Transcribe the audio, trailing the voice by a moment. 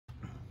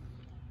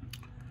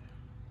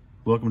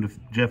Welcome to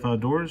Jeff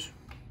Outdoors.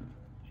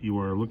 You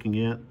are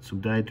looking at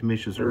some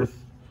diatomaceous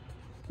earth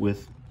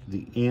with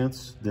the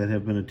ants that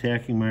have been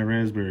attacking my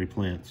raspberry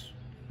plants.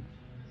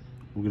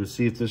 We're going to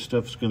see if this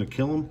stuff's going to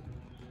kill them,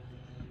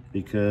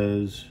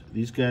 because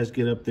these guys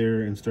get up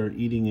there and start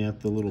eating at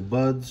the little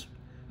buds,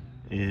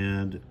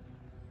 and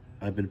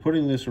I've been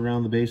putting this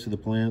around the base of the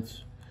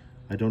plants.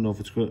 I don't know if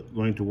it's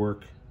going to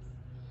work.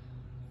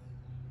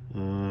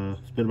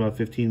 It's been about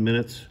 15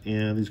 minutes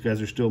and these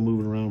guys are still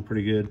moving around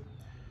pretty good.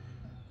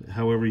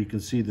 However, you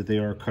can see that they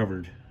are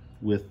covered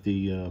with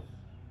the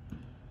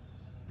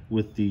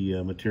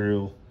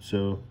material.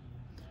 So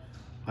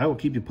I will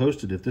keep you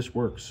posted if this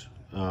works.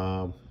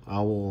 I'll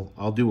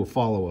do a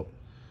follow-up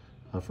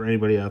for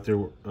anybody out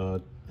there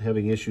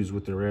having issues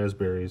with their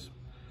raspberries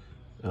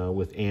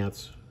with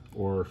ants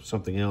or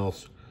something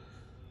else.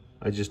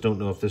 I just don't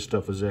know if this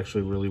stuff is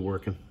actually really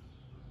working.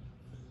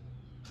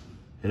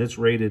 And it's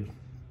rated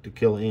to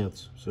kill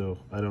ants, so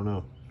I don't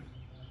know.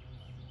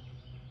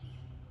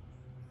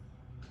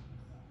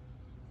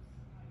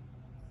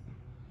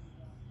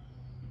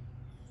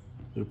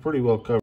 They're pretty well covered.